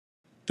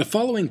The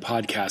following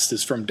podcast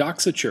is from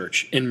Doxa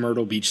Church in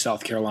Myrtle Beach,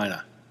 South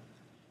Carolina.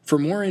 For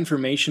more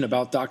information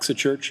about Doxa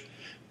Church,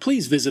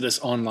 please visit us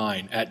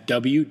online at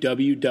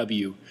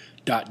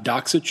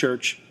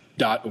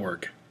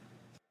www.doxachurch.org.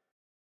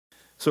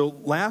 So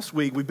last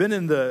week we've been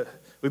in a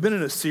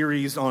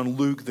series on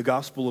Luke, the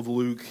Gospel of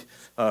Luke,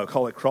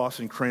 call it Cross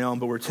and Crown,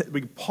 but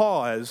we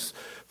pause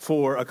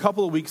for a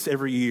couple of weeks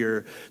every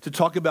year to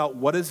talk about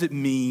what does it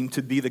mean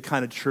to be the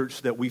kind of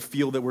church that we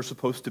feel that we're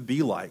supposed to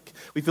be like.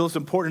 We feel it's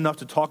important enough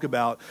to talk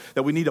about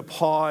that we need to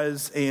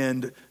pause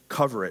and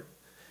cover it.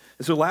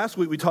 And so last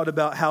week we talked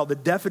about how the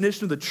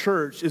definition of the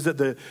church is that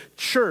the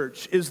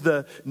church is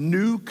the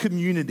new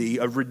community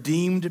of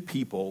redeemed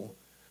people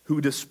who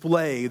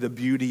display the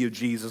beauty of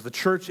Jesus. The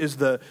church is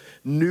the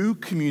new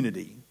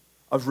community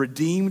of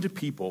redeemed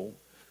people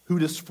who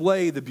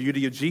display the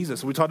beauty of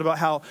Jesus. We talked about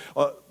how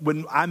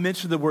when I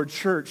mentioned the word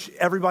church,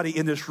 everybody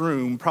in this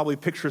room probably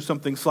pictures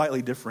something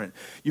slightly different.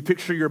 You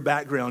picture your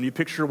background. You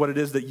picture what it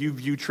is that you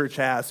view church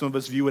as. Some of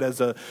us view it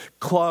as a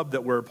club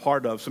that we're a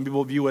part of. Some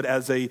people view it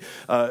as a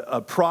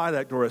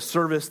product or a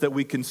service that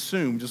we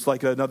consume, just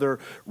like another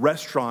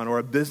restaurant or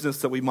a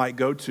business that we might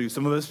go to.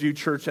 Some of us view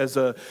church as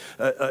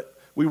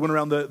we went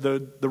around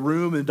the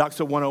room in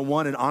Doxa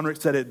 101, and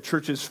Henrik said it,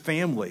 church is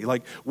family.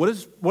 Like, what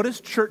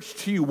is church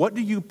to you? What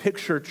do you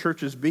picture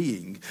church as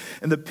being?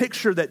 And the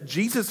picture that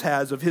Jesus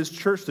has of his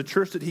church, the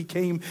church that he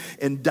came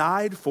and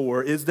died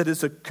for, is that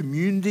it's a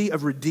community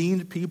of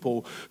redeemed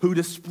people who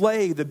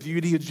display the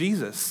beauty of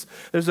Jesus.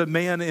 There's a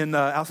man in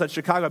outside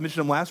Chicago, I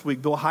mentioned him last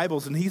week, Bill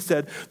Hybels, and he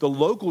said the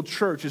local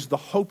church is the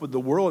hope of the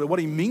world. And what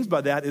he means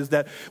by that is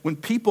that when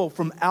people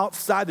from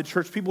outside the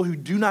church, people who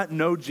do not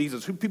know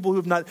Jesus, people who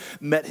have not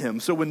met him,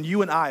 so when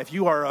you and I, if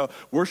you are a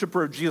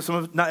worshiper of Jesus,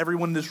 not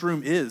everyone in this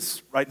room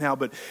is right now,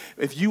 but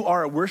if you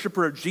are a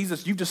worshiper of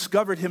Jesus, you've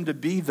discovered him to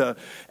be the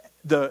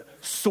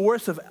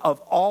source of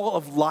all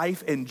of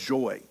life and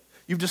joy.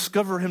 You've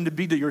discovered him to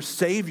be your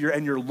Savior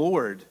and your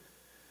Lord.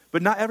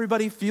 But not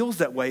everybody feels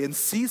that way and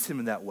sees him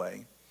in that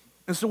way.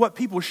 And so what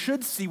people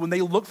should see when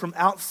they look from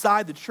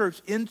outside the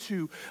church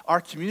into our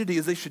community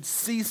is they should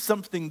see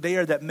something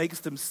there that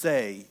makes them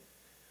say,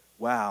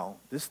 wow,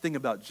 this thing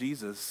about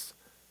Jesus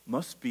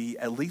must be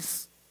I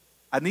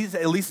need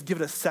to at least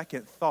give it a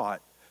second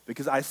thought,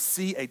 because I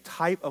see a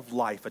type of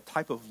life, a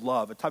type of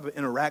love, a type of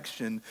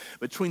interaction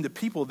between the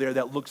people there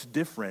that looks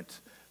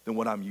different than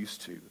what I'm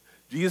used to.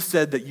 Jesus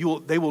said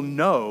that they will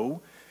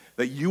know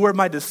that you are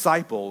my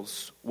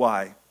disciples.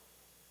 Why?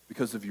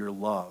 Because of your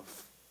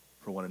love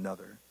for one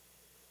another.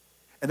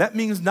 And that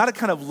means not a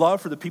kind of love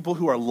for the people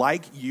who are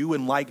like you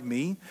and like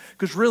me,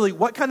 because really,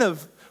 what kind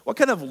of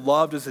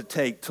love does it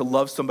take to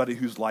love somebody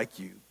who's like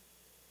you?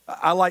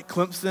 I like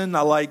Clemson,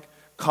 I like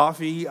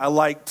coffee, I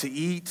like to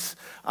eat,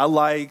 I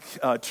like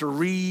to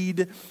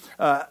read.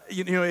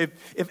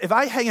 If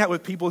I hang out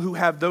with people who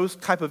have those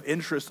type of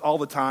interests all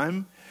the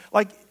time,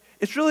 like,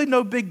 it's really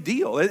no big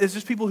deal. It's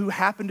just people who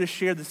happen to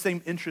share the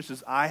same interests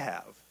as I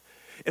have.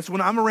 It's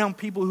when I'm around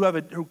people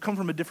who come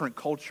from a different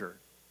culture,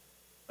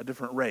 a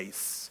different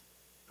race,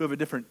 who have a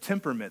different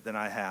temperament than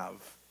I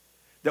have,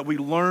 that we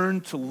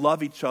learn to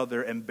love each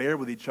other and bear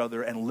with each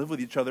other and live with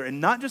each other, and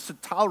not just to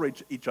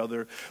tolerate each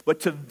other, but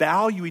to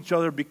value each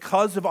other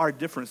because of our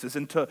differences,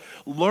 and to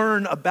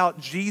learn about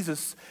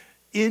Jesus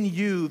in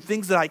you,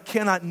 things that I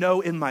cannot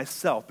know in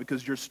myself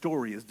because your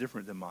story is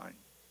different than mine.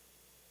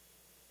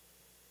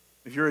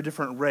 If you're a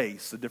different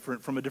race,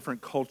 from a different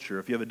culture,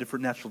 if you have a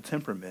different natural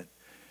temperament,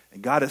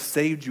 and God has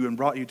saved you and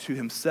brought you to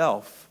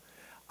himself,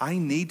 I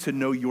need to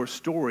know your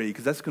story,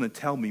 because that's going to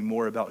tell me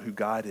more about who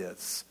God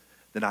is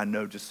than I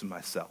know just in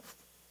myself.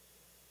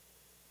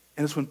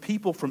 And it's when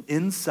people from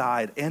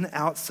inside and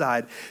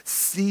outside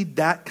see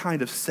that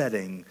kind of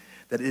setting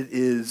that it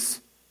is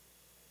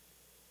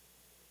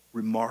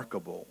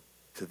remarkable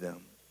to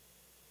them.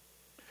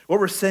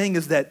 What we're saying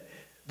is that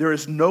there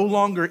is no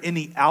longer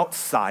any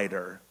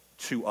outsider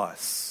to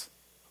us,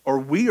 or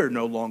we are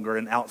no longer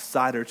an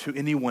outsider to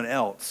anyone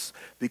else,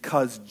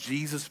 because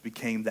Jesus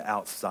became the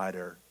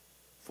outsider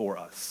for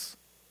us.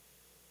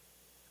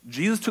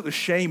 Jesus took the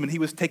shame, and he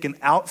was taken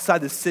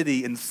outside the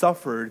city and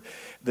suffered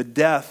the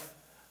death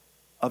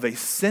of a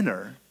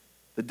sinner,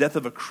 the death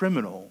of a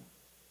criminal,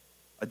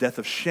 a death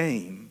of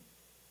shame,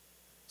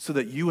 so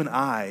that you and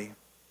I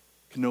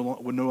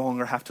would no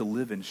longer have to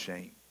live in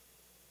shame.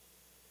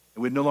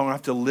 And we'd no longer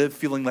have to live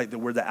feeling like that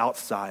we're the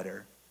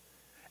outsider,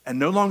 and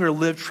no longer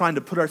live trying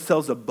to put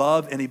ourselves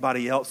above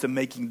anybody else and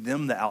making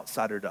them the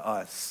outsider to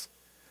us,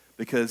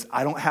 because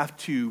I don't have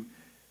to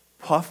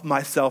puff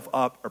myself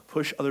up or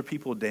push other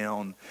people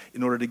down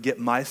in order to get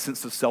my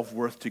sense of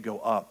self-worth to go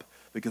up,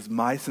 because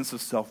my sense of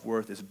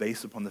self-worth is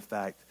based upon the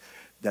fact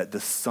that the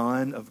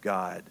Son of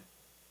God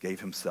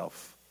gave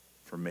himself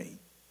for me.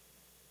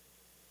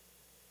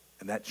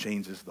 And that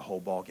changes the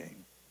whole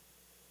ballgame.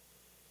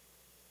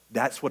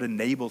 That's what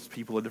enables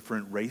people of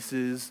different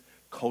races,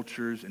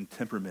 cultures, and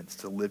temperaments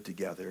to live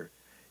together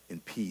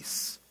in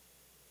peace.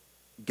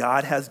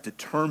 God has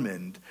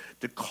determined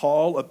to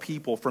call a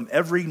people from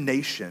every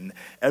nation,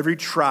 every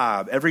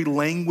tribe, every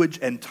language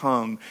and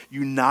tongue,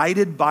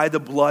 united by the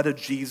blood of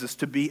Jesus,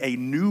 to be a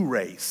new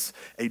race,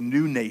 a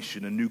new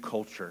nation, a new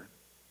culture.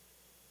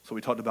 So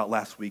we talked about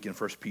last week in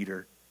 1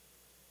 Peter.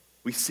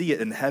 We see it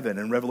in heaven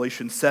in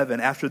Revelation 7.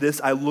 After this,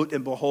 I looked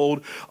and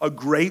behold a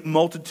great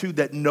multitude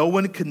that no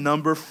one could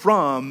number,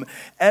 from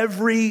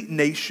every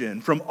nation,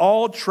 from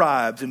all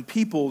tribes and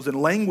peoples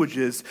and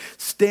languages,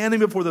 standing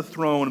before the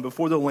throne and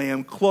before the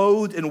Lamb,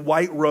 clothed in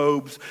white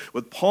robes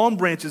with palm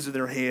branches in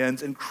their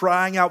hands, and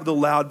crying out with a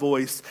loud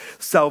voice,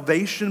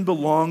 "Salvation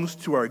belongs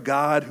to our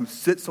God who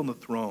sits on the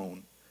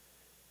throne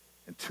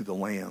and to the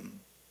Lamb."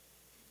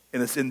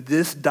 And it's in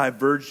this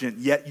divergent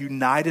yet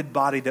united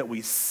body that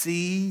we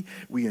see,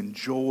 we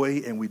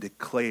enjoy, and we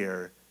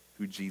declare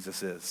who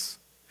Jesus is.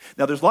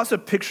 Now, there's lots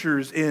of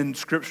pictures in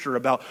Scripture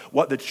about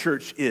what the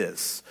church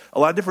is. A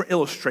lot of different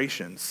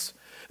illustrations.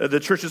 The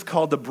church is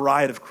called the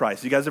bride of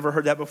Christ. You guys ever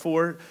heard that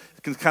before?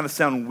 It can kind of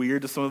sound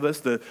weird to some of us,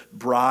 the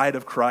bride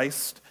of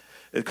Christ.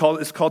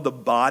 It's called the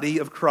body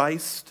of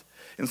Christ.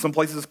 In some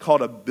places, it's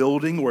called a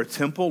building or a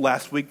temple.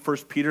 Last week,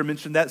 1 Peter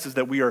mentioned that. It says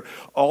that we are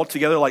all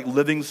together like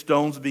living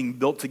stones being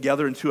built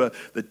together into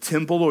the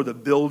temple or the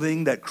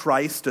building that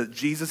Christ,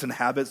 Jesus,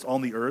 inhabits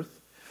on the earth.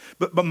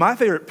 But my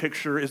favorite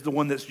picture is the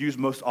one that's used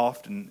most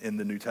often in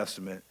the New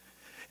Testament.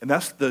 And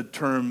that's the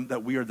term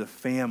that we are the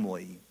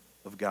family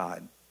of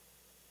God.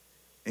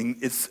 And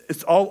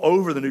it's all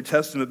over the New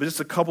Testament, but just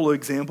a couple of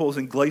examples.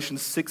 In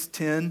Galatians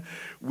 6:10,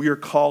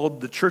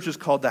 the church is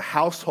called the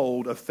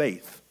household of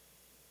faith.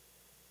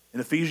 In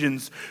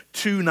Ephesians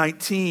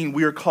 2:19,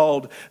 we are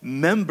called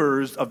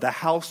members of the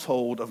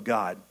household of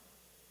God.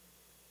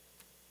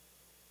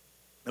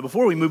 Now,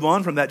 before we move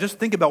on from that, just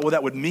think about what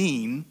that would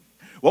mean.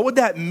 What would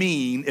that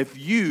mean if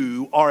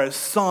you are a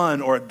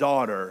son or a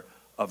daughter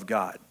of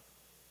God?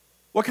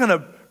 What kind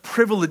of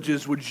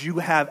privileges would you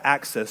have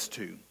access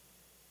to?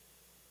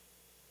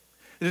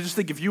 And just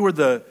think, if you were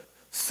the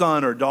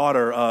son or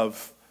daughter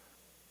of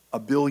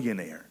a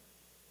billionaire,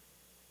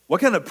 what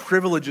kind of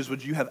privileges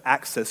would you have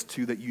access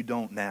to that you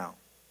don't now?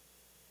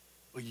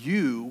 Well,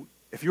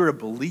 if you're a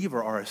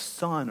believer, are a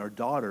son or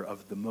daughter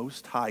of the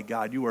Most High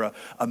God. You are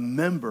a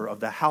member of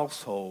the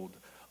household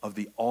of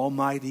the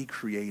Almighty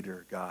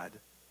Creator God.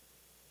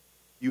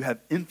 You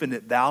have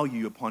infinite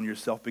value upon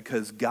yourself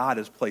because God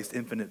has placed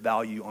infinite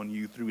value on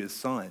you through His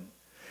Son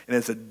and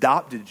has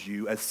adopted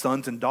you as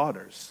sons and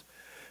daughters.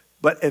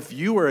 But if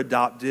you are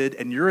adopted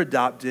and you're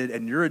adopted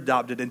and you're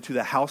adopted into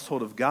the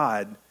household of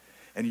God,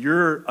 and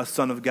you're a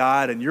son of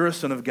God, and you're a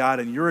son of God,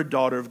 and you're a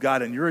daughter of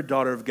God, and you're a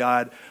daughter of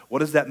God, what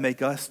does that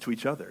make us to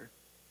each other?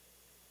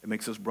 It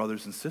makes us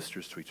brothers and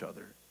sisters to each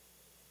other.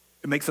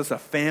 It makes us a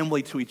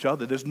family to each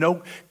other. There's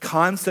no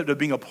concept of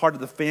being a part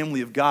of the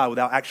family of God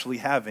without actually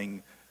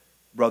having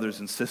brothers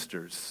and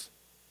sisters.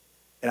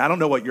 And I don't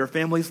know what your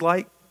family's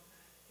like,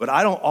 but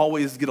I don't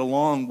always get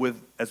along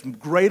with, as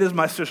great as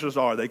my sisters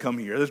are, they come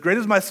here, as great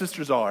as my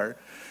sisters are,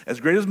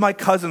 as great as my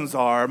cousins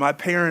are, my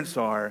parents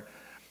are,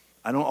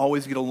 I don't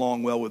always get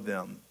along well with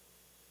them.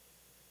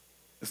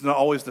 It's not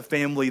always the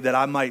family that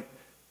I might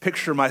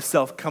picture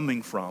myself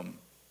coming from.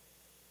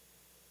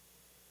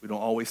 We don't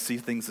always see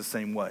things the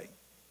same way.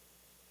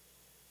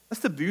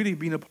 That's the beauty of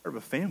being a part of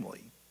a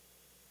family,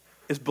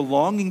 is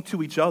belonging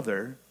to each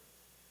other,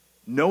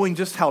 knowing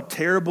just how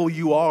terrible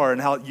you are and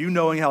how you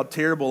knowing how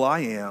terrible I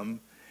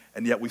am,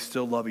 and yet we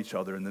still love each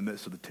other in the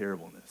midst of the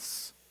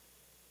terribleness.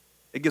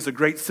 It gives a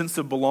great sense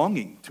of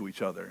belonging to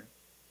each other.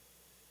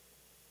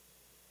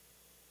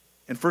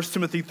 In 1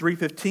 Timothy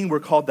 3:15, we're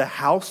called the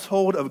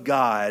household of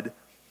God,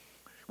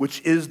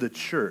 which is the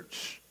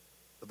church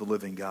of the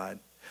living God.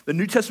 The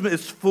New Testament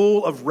is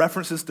full of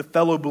references to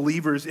fellow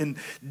believers in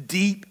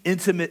deep,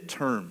 intimate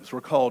terms.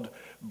 We're called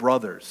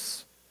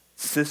brothers,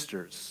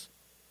 sisters.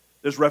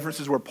 There's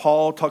references where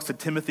Paul talks to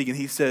Timothy and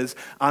he says,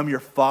 "I'm your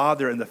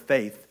father in the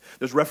faith."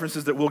 There's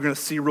references that we're going to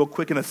see real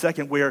quick in a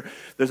second where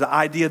there's an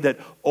idea that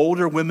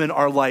older women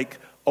are like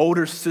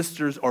older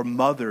sisters or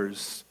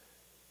mothers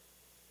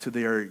to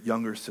their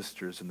younger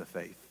sisters in the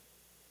faith.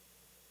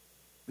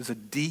 There's a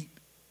deep,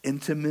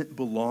 intimate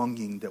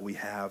belonging that we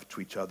have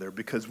to each other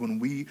because when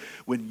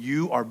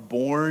you are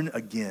born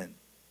again,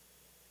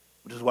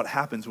 which is what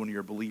happens when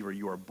you're a believer,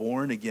 you are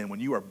born again. When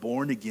you are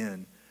born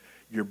again,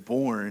 you're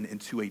born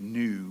into a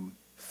new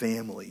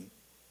family.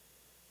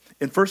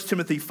 In 1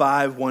 Timothy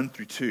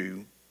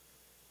 5:1-2,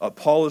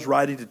 Paul is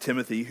writing to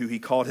Timothy, who he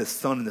called his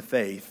son in the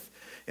faith.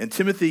 And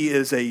Timothy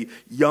is a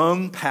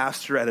young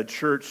pastor at the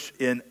church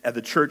in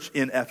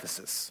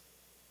Ephesus.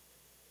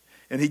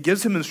 And he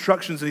gives him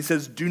instructions and he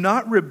says, "Do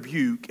not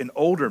rebuke an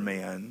older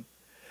man,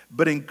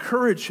 but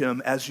encourage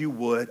him as you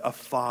would a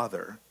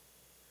father.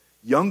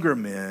 Younger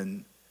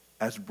men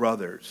as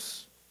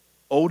brothers,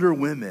 older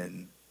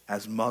women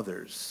as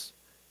mothers,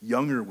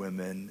 younger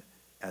women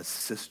as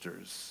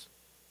sisters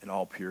in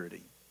all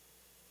purity."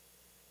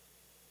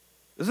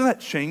 Doesn't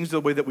that change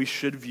the way that we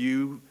should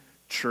view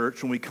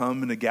church when we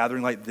come in a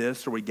gathering like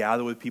this, or we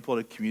gather with people at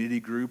a community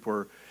group,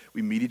 or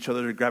we meet each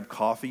other to grab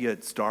coffee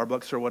at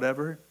Starbucks or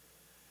whatever?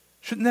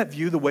 Shouldn't that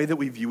view the way that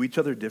we view each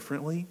other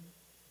differently?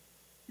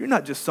 You're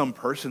not just some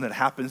person that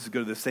happens to go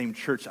to the same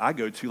church I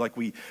go to, like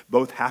we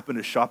both happen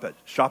to shop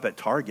at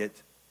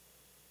Target.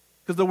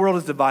 Because the world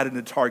is divided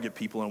into Target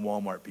people and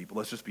Walmart people,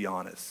 let's just be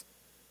honest.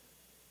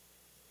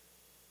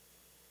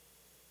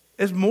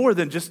 It's more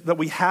than just that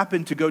we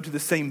happen to go to the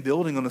same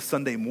building on a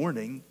Sunday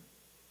morning.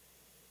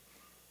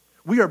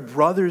 We are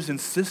brothers and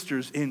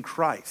sisters in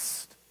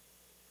Christ.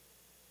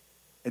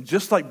 And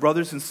just like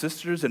brothers and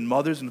sisters and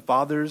mothers and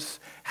fathers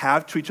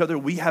have to each other,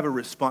 we have a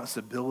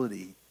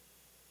responsibility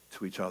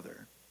to each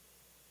other.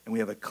 And we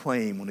have a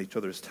claim on each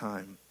other's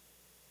time.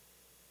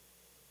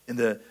 In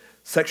the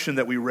section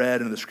that we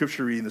read in the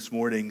scripture reading this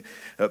morning,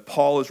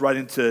 Paul is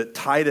writing to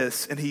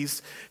Titus, and he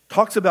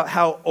talks about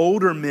how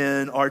older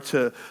men are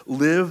to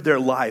live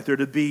their life. They're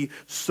to be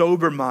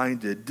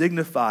sober-minded,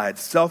 dignified,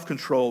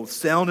 self-controlled,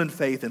 sound in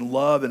faith and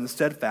love and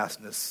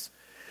steadfastness.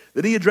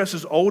 Then he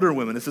addresses older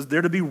women. It says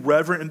they're to be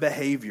reverent in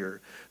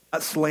behavior,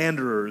 not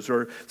slanderers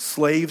or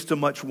slaves to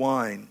much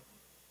wine.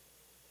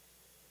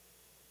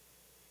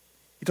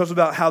 He talks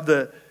about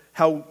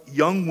how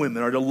young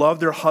women are to love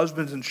their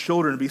husbands and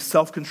children, to be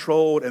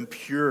self-controlled and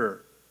pure.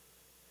 And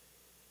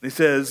he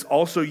says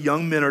also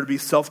young men are to be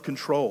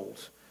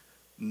self-controlled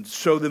and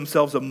show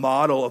themselves a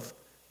model of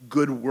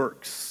good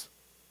works.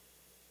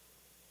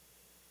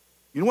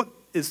 You know what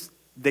is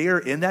there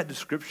in that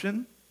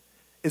description?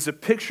 Is a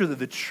picture that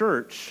the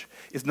church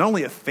is not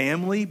only a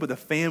family, but the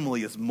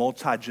family is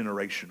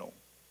multi-generational.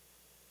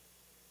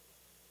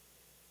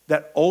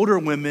 That older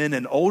women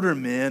and older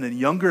men and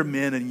younger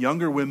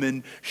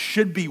women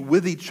should be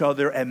with each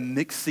other and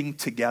mixing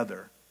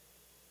together.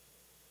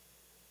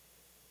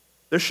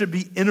 There should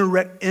be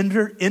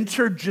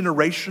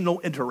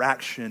intergenerational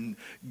interaction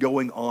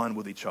going on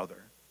with each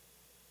other.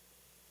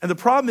 And the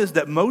problem is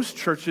that most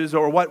churches,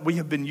 or what we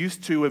have been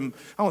used to, and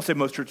I won't say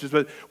most churches,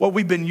 but what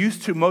we've been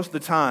used to most of the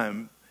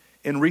time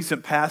in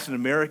recent past in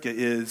America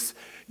is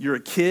you're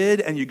a kid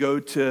and you go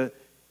to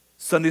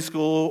Sunday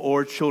school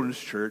or children's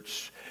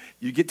church.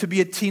 You get to be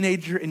a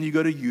teenager and you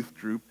go to youth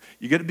group.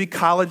 You get to be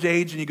college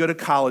age and you go to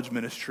college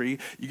ministry.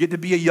 You get to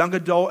be a young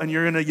adult and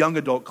you're in a young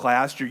adult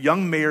class. You're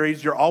young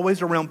marrieds. You're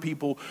always around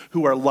people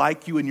who are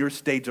like you in your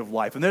stage of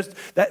life. And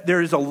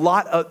there's a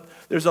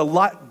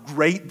lot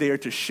great there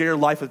to share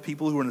life with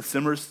people who are in a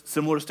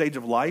similar stage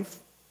of life.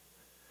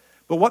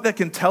 But what that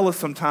can tell us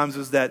sometimes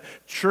is that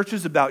church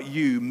is about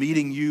you,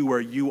 meeting you where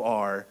you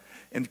are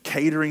and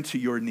catering to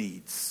your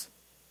needs.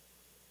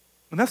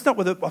 And that's not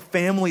what a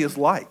family is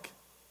like.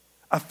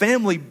 A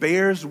family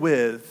bears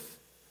with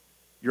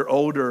your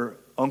older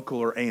uncle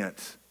or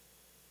aunt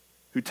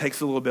who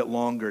takes a little bit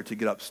longer to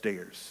get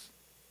upstairs.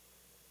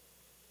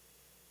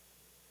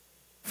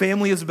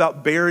 Family is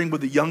about bearing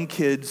with the young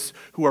kids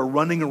who are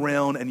running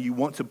around and you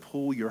want to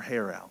pull your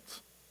hair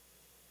out.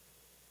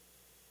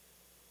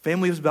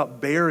 Family is about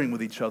bearing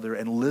with each other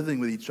and living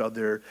with each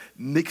other,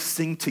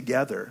 mixing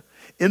together.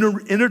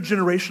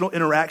 Intergenerational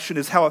interaction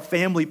is how a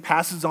family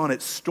passes on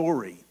its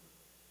story.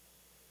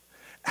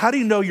 How do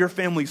you know your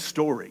family's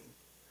story?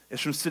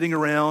 It's from sitting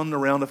around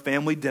a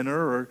family dinner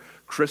or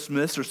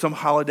Christmas or some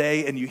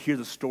holiday and you hear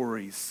the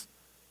stories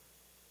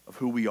of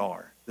who we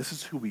are. This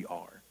is who we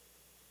are.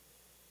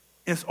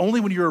 And it's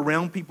only when you're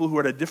around people who are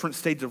at a different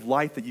stage of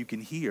life that you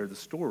can hear the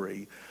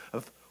story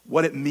of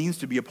what it means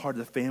to be a part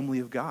of the family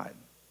of God.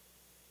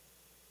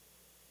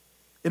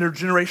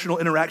 Intergenerational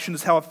interaction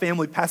is how a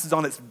family passes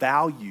on its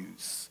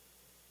values.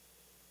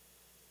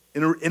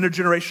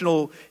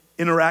 Intergenerational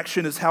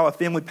interaction is how a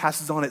family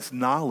passes on its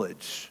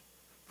knowledge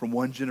from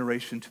one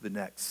generation to the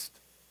next.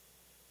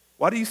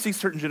 Why do you see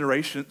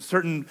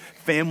certain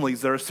families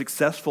that are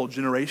successful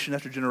generation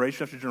after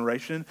generation after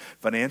generation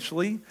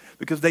financially?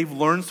 Because they've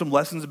learned some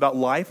lessons about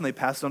life and they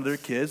pass it on to their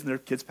kids and their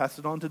kids pass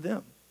it on to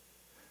them.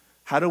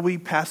 How do we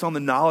pass on the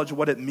knowledge of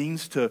what it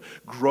means to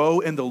grow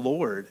in the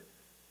Lord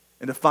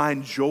and to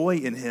find joy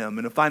in Him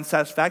and to find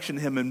satisfaction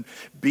in Him and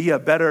be a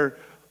better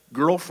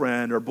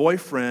girlfriend or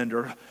boyfriend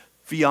or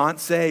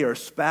fiance or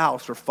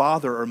spouse or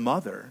father or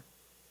mother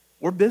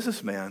or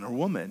businessman or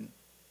woman?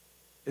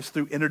 It's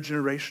through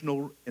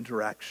intergenerational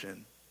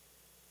interaction.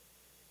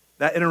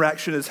 That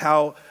interaction is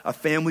how a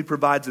family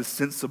provides a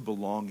sense of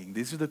belonging.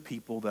 These are the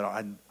people that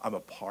I'm a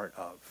part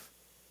of.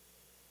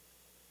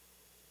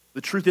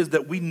 The truth is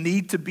that we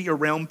need to be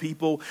around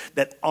people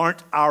that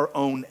aren't our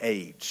own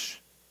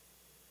age.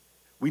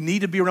 We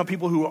need to be around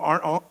people who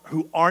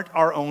aren't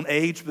our own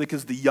age,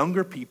 because the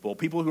younger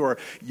people who are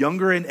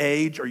younger in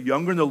age or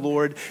younger in the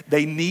Lord,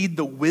 they need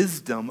the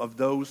wisdom of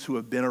those who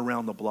have been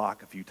around the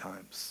block a few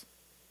times.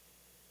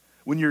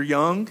 When you're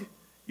young,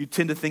 you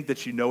tend to think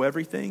that you know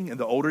everything, and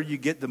the older you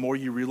get, the more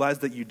you realize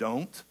that you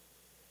don't.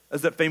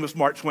 As that famous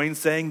Mark Twain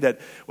saying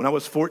that when I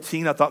was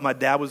 14, I thought my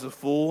dad was a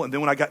fool, and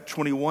then when I got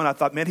 21, I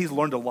thought, man, he's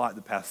learned a lot in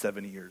the past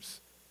 7 years.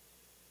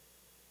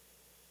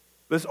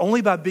 But it's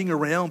only by being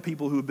around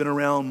people who have been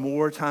around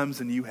more times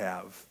than you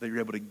have that you're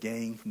able to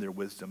gain from their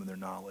wisdom and their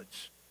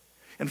knowledge.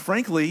 And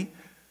frankly,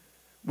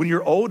 When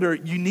you're older,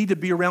 you need to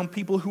be around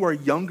people who are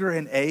younger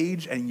in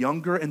age and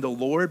younger in the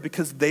Lord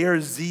because their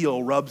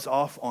zeal rubs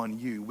off on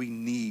you. We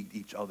need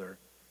each other.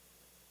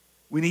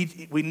 We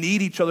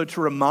need each other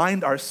to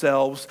remind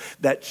ourselves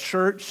that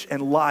church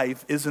and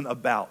life isn't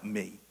about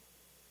me.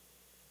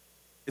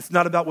 It's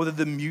not about whether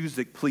the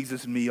music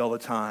pleases me all the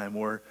time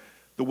or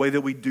the way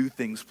that we do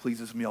things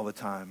pleases me all the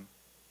time.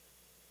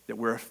 That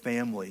we're a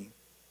family.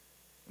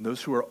 And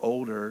those who are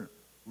older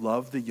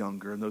love the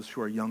younger, and those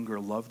who are younger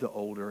love the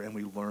older, and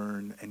we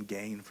learn and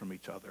gain from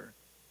each other.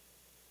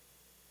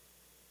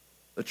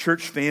 The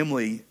church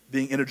family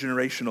being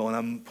intergenerational, and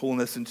I'm pulling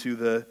this into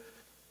the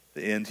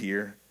end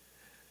here,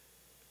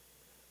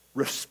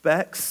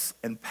 respects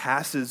and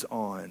passes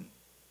on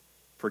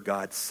for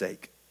God's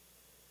sake.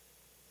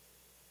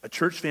 A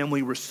church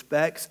family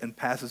respects and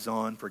passes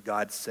on for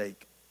God's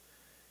sake.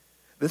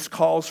 This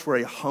calls for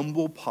a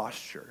humble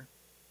posture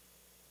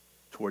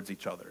towards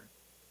each other.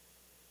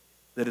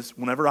 That is,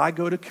 whenever I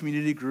go to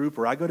community group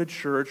or I go to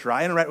church or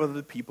I interact with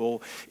other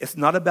people, it's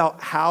not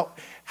about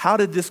how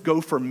did this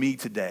go for me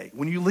today?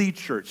 When you leave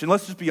church, and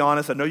let's just be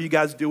honest, I know you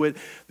guys do it.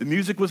 The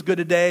music was good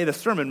today. The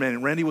sermon,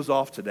 man, Randy was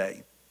off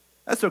today.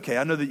 That's okay.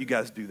 I know that you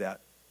guys do that.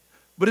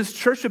 But is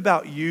church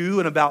about you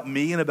and about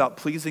me and about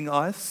pleasing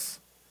us?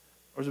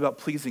 Or is it about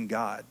pleasing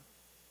God?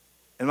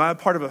 Am I a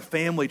part of a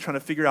family trying to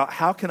figure out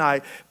how can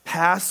I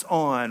pass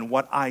on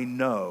what I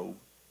know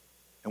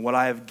and what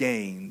I have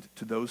gained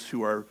to those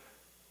who are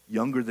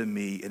younger than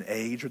me in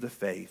age or the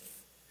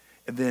faith?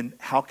 And then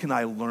how can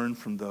I learn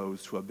from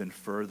those who have been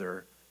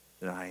further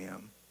than I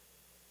am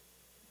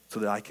so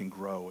that I can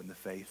grow in the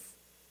faith?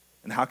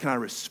 And how can I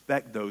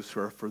respect those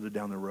who are further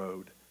down the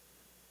road?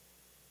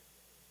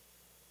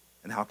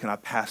 And how can I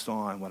pass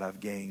on what I've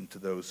gained to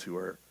those who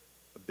are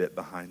a bit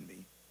behind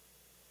me?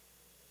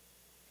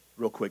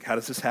 Real quick, how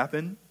does this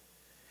happen?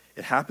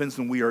 It happens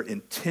when we are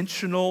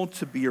intentional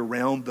to be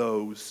around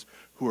those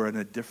who are in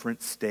a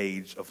different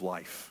stage of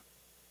life.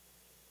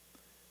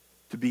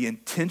 To be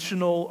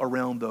intentional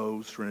around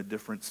those who are in a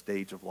different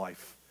stage of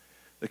life.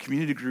 The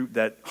community group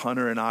that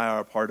Hunter and I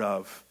are a part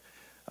of,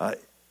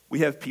 we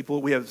have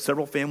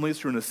several families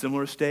who are in a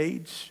similar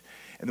stage,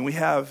 and then we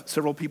have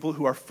several people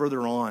who are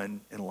further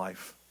on in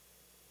life.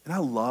 And I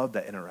love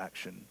that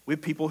interaction. We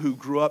have people who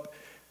grew up,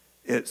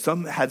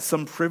 some had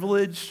some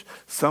privilege,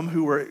 some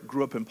who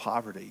grew up in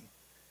poverty.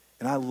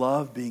 And I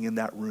love being in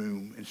that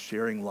room and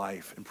sharing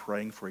life and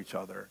praying for each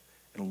other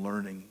and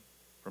learning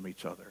from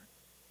each other.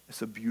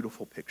 It's a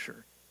beautiful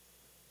picture.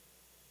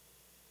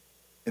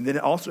 And then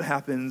it also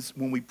happens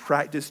when we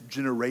practice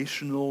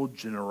generational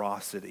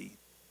generosity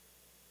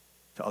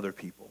to other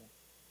people.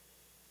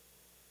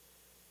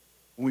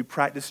 When we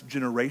practice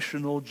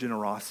generational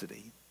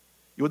generosity.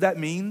 You know what that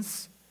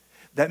means?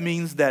 That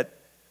means that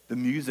the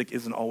music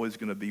isn't always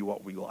going to be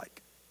what we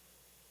like.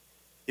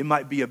 It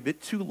might be a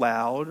bit too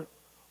loud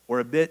or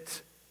a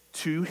bit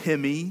too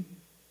hymny.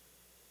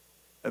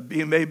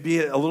 It may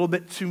be a little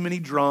bit too many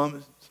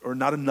drums or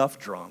not enough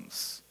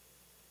drums.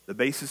 The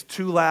bass is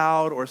too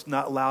loud or it's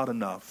not loud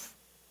enough.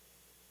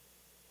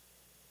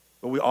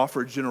 But we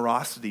offer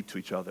generosity to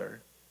each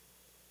other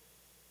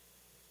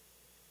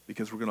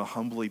because we're going to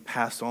humbly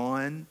pass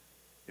on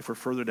if we're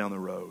further down the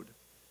road.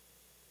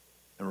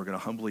 And we're going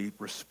to humbly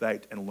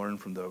respect and learn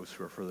from those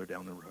who are further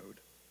down the road.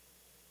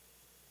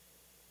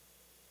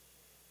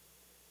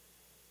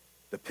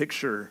 The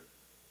picture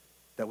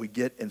that we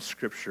get in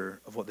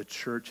Scripture of what the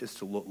church is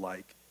to look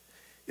like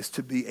is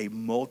to be a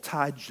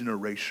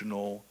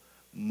multi-generational,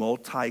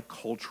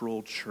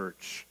 multicultural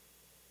church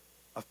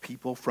of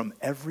people from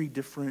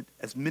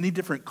as many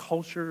different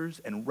cultures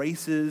and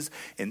races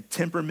and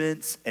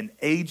temperaments and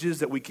ages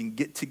that we can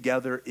get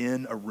together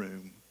in a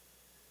room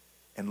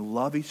and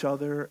love each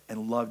other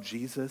and love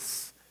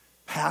Jesus,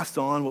 pass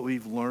on what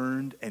we've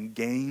learned and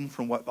gain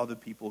from what other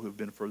people who have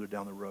been further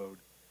down the road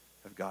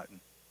have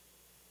gotten.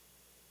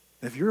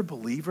 And if you're a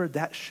believer,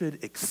 that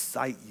should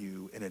excite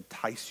you and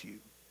entice you.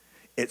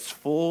 It's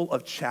full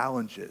of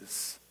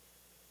challenges,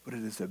 but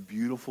it is a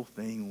beautiful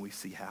thing when we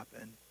see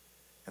happen.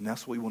 And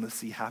that's what we want to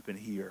see happen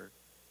here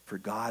for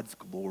God's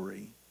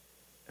glory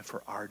and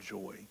for our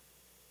joy.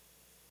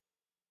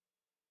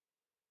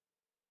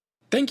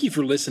 Thank you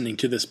for listening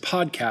to this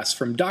podcast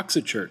from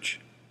Doxa Church.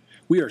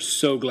 We are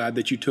so glad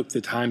that you took the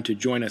time to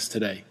join us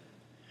today.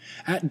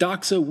 At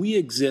Doxa, we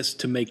exist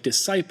to make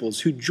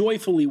disciples who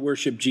joyfully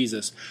worship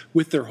Jesus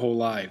with their whole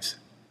lives.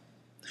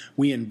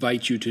 We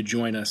invite you to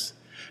join us.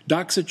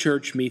 Doxa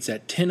Church meets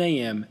at 10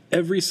 a.m.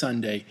 every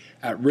Sunday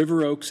at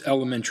River Oaks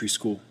Elementary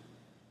School.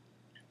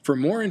 For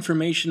more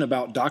information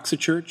about Doxa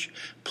Church,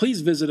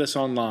 please visit us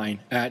online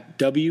at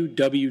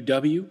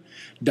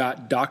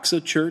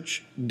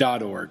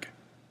www.doxachurch.org.